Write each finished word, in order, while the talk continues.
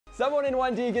Someone in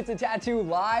 1D gets a tattoo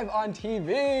live on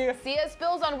TV. Sia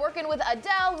spills on working with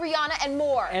Adele, Rihanna, and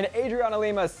more. And Adriana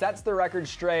Lima sets the record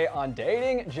straight on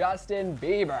dating Justin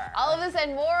Bieber. All of this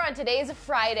and more on today's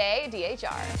Friday DHR.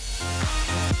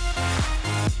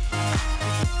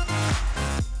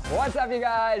 What's up, you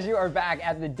guys? You are back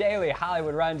at the Daily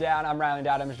Hollywood Rundown. I'm Ryland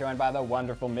Adams, joined by the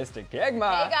wonderful Mystic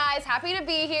Gigma. Hey guys, happy to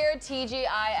be here.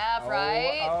 TGIF,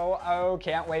 right? Oh,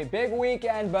 can't wait. Big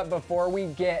weekend, but before we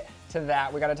get to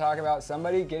that, we gotta talk about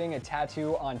somebody getting a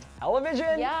tattoo on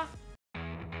television. Yeah.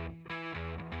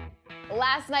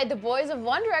 Last night, the boys of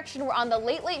One Direction were on the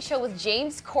Late Late Show with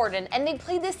James Corden, and they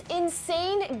played this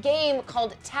insane game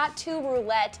called Tattoo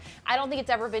Roulette. I don't think it's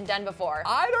ever been done before.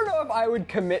 I don't know if I would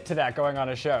commit to that going on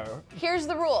a show. Here's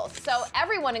the rules. So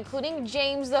everyone, including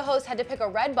James, the host, had to pick a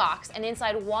red box, and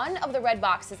inside one of the red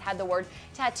boxes had the word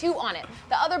tattoo on it.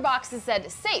 The other boxes said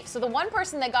safe. So the one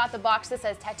person that got the box that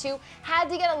says tattoo had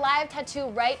to get a live tattoo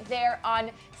right there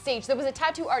on stage. There was a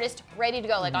tattoo artist ready to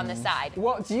go, like on the side.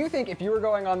 Well, do you think if you were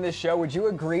going on this show, would you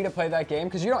agree to play that game?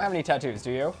 Because you don't have any tattoos,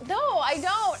 do you? No, I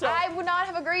don't. So, I would not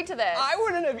have agreed to this. I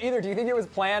wouldn't have either. Do you think it was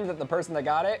planned that the person that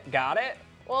got it?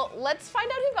 Well, let's find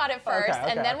out who got it first,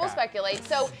 and then we'll speculate.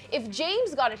 So if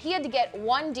James got it, he had to get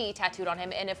 1D tattooed on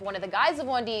him, and if one of the guys of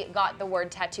 1D got the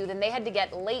word tattoo, then they had to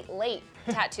get late, late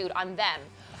tattooed on them.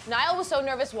 Niall was so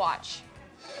nervous, watch.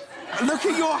 Look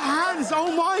at your hands,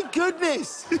 oh my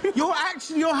goodness! Your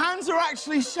hands are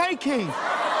actually shaking.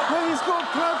 Well, he's got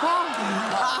purple.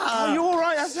 Are you all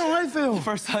right? That's how I feel.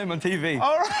 First time on TV.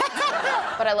 All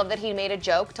right. But I love that he made a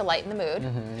joke to lighten the mood.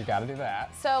 You gotta do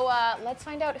that. So let's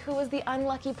find out who was the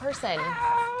unlucky person.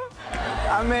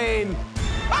 I mean...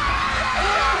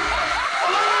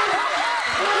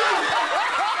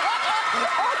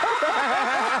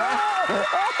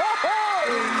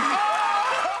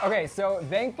 Okay, so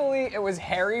thankfully it was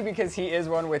Harry because he is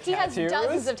one with tattoos. He has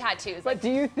dozens of tattoos. But do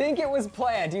you think it was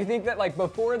planned? Do you think that like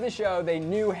before the show they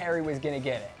knew Harry was gonna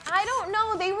get it? I don't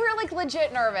know. They were like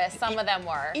legit nervous. Some of them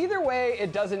were. Either way,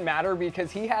 it doesn't matter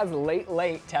because he has late,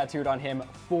 late tattooed on him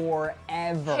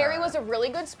forever. Harry was a really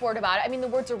good sport about it. I mean, the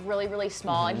words are really, really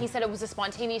small, and he said it was a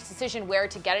spontaneous decision where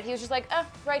to get it. He was just like,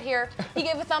 right here. He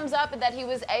gave a thumbs up and that he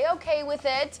was A-okay with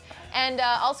it. And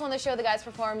also on the show, the guys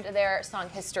performed their song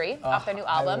History off their new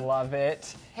album. I love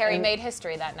it. Harry made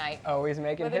history that night. Always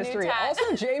making with history.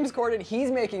 Also, James Corden,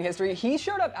 he's making history. He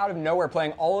showed up out of nowhere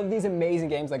playing all of these amazing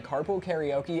games like Carpool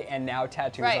Karaoke and now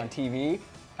Tattoos on TV.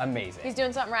 Amazing. He's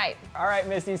doing something right. All right,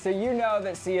 Misty, so you know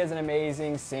that Sia's an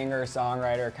amazing singer,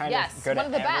 songwriter, kind of good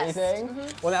at everything.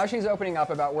 Well, now she's opening up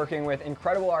about working with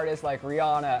incredible artists like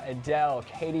Rihanna, Adele,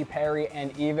 Katy Perry,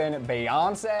 and even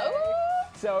Beyonce. Ooh.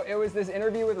 So it was this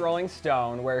interview with Rolling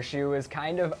Stone where she was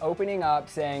kind of opening up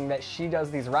saying that she does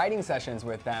these writing sessions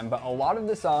with them, but a lot of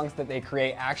the songs that they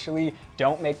create actually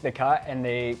don't make the cut and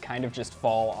they kind of just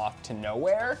fall off to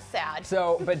nowhere. Sad.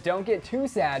 So, but don't get too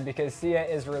sad because Sia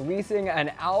is releasing an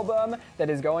album that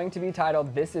is going to be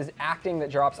titled This Is Acting that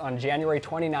drops on January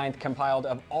 29th, compiled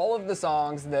of all of the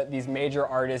songs that these major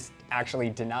artists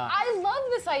actually deny. I love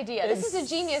this idea. This is a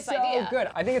genius idea. So good.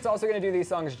 I think it's also going to do these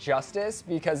songs justice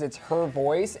because it's her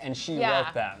voice and she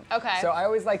wrote them. Okay. So I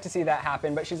always like to see that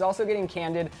happen, but she's also getting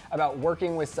candid about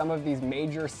working with some of these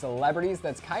major celebrities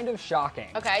that's kind of shocking.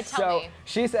 Okay, tell me. So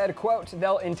she said, quote,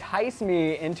 they'll entice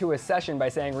me into a session by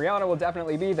saying Rihanna will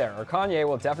definitely be there or Kanye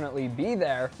will definitely be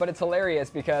there, but it's hilarious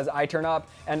because I turn up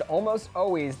and almost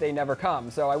always they never come.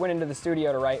 So I went into the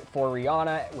studio to write for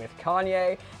Rihanna with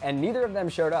Kanye and neither of them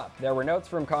showed up. There were notes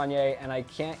from Kanye and I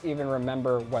can't even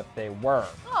remember what they were.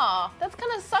 Aw, that's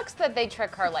kind of sucks that they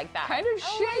trick her like that. Kind of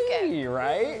shady,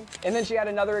 right? And then she had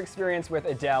another experience with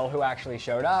Adele who actually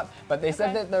showed up, but they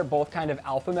said that they're both kind of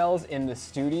alpha males in the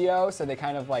studio, so they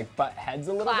kind of like butt heads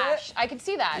a little bit. I could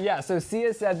see that. Yeah, so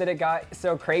Sia said that it got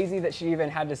so crazy that she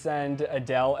even had to send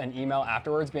Adele an email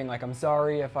afterwards being like, I'm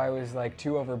sorry if I was like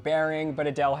too overbearing, but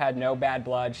Adele had no bad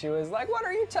blood. She was like, what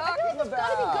are you talking about? It's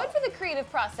gotta be good for the creative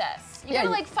process. You gotta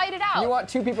like fight it out. You want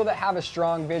two people that have a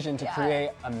strong vision to create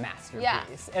a masterpiece. Yeah.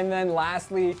 And then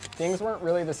lastly, things weren't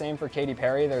really the same for Katy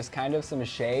Perry. There's kind of some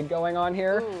shade going on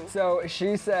here. So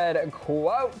she said,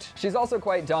 quote, she's also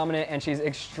quite dominant and she's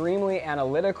extremely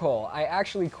analytical. I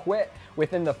actually quit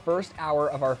within the first hour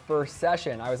of our first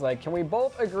session. I was like, can we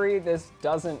both agree this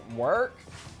doesn't work?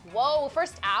 Whoa,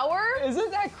 first hour?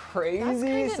 Isn't that crazy? That's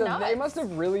kinda so nuts. they must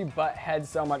have really butt heads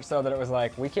so much so that it was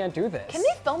like, we can't do this. Can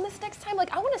they film this next time?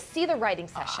 Like, I want to see the writing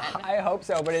session. I hope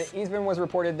so, but it even was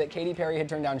reported that Katy Perry had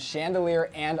turned down Chandelier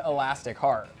and Elastic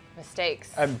Heart.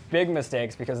 Mistakes. Big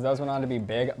mistakes, because those went on to be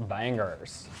big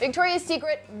bangers. Victoria's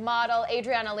Secret model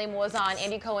Adriana Lima was on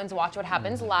Andy Cohen's Watch What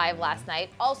Happens Live last night,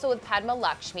 also with Padma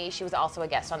Lakshmi. She was also a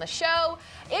guest on the show.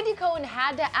 Andy Cohen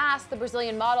had to ask the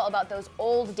Brazilian model about those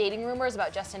old dating rumors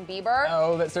about Justin Bieber.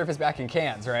 Oh, that surfaced back in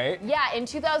Cannes, right? Yeah, in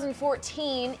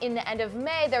 2014, in the end of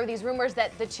May, there were these rumors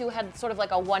that the two had sort of like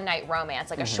a one-night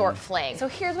romance, like a short fling. So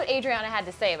here's what Adriana had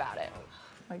to say about it. Oh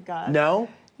my God. No?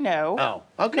 No.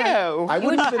 Oh, okay. No. I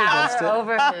wouldn't have been against Tower it.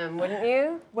 over him, wouldn't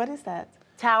you? What is that?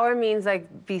 Tower means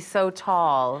like be so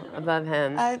tall above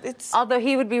him. Although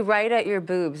he would be right at your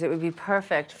boobs, it would be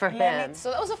perfect for him. So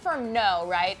that was a firm no,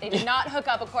 right? They did not hook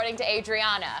up according to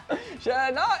Adriana.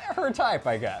 Not her type,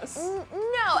 I guess.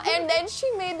 No, and then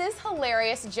she made this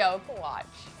hilarious joke. Watch.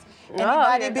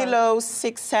 Anybody below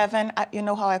 6'7", you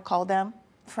know how I call them?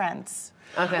 Friends.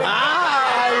 Okay.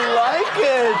 I like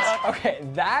it. Okay,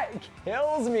 that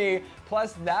kills me.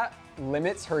 Plus, that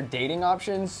limits her dating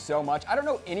options so much. I don't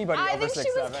know anybody I over 6'7". think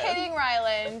she was kidding,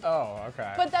 Ryland. Oh,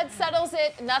 okay. But that settles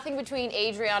it. Nothing between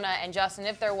Adriana and Justin.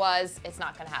 If there was, it's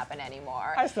not going to happen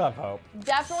anymore. I still have hope.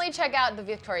 Definitely check out the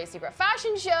Victoria's Secret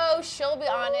fashion show. She'll be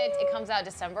on it. It comes out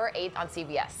December 8th on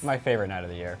CBS. My favorite night of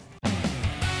the year.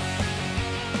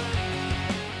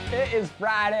 It is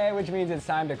Friday, which means it's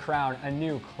time to crown a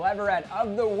new Cleverette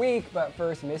of the week. But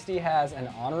first, Misty has an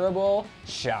honorable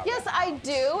shout. Yes, I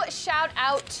do. Shout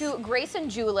out to Grace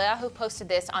and Julia, who posted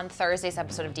this on Thursday's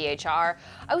episode of DHR.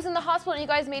 I was in the hospital and you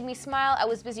guys made me smile. I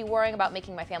was busy worrying about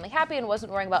making my family happy and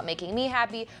wasn't worrying about making me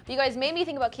happy. But you guys made me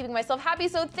think about keeping myself happy,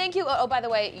 so thank you. Oh, by the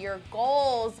way, your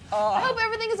goals. I hope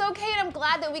everything is okay, and I'm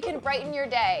glad that we can brighten your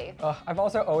day. I've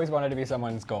also always wanted to be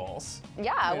someone's goals.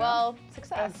 Yeah, well,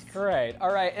 success. That's great.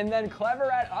 All right, and then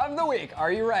Cleverette of the week.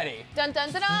 Are you ready? Dun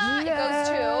dun dun dun. It goes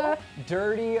to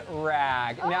Dirty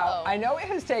Rag. Now, I know it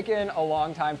has taken a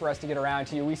long time for us to get around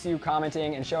to you. We see you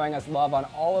commenting and showing us love on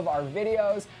all of our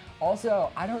videos.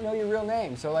 Also, I don't know your real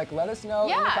name, so let us know in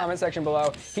the comment section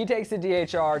below. He takes the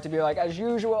DHR to be like, as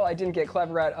usual, I didn't get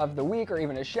Cleverette of the week or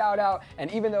even a shout out,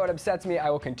 and even though it upsets me, I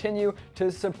will continue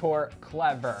to support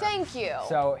Clevver. Thank you.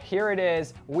 So here it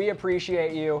is. We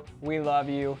appreciate you. We love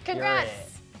you. Congrats. You're it.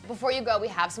 Before you go, we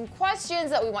have some questions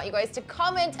that we want you guys to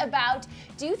comment about.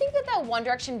 Do you think that One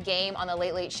Direction game on the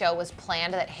Late Late Show was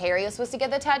planned, that Harry was supposed to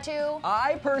get the tattoo?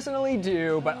 I personally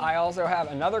do, but I also have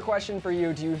another question for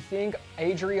you. Do you think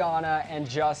Adriana and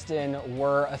Justin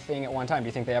were a thing at one time? Do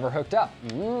you think they ever hooked up?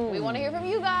 We want to hear from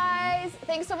you guys.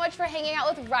 Thanks so much for hanging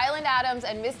out with Ryland Adams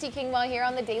and Misty Kingwell here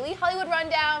on the Daily Hollywood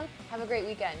Rundown. Have a great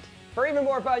weekend. For even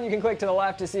more fun, you can click to the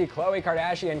left to see Khloe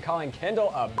Kardashian calling Kendall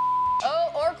a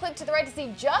or click to the right to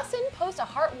see Justin post a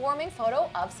heartwarming photo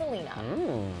of Selena.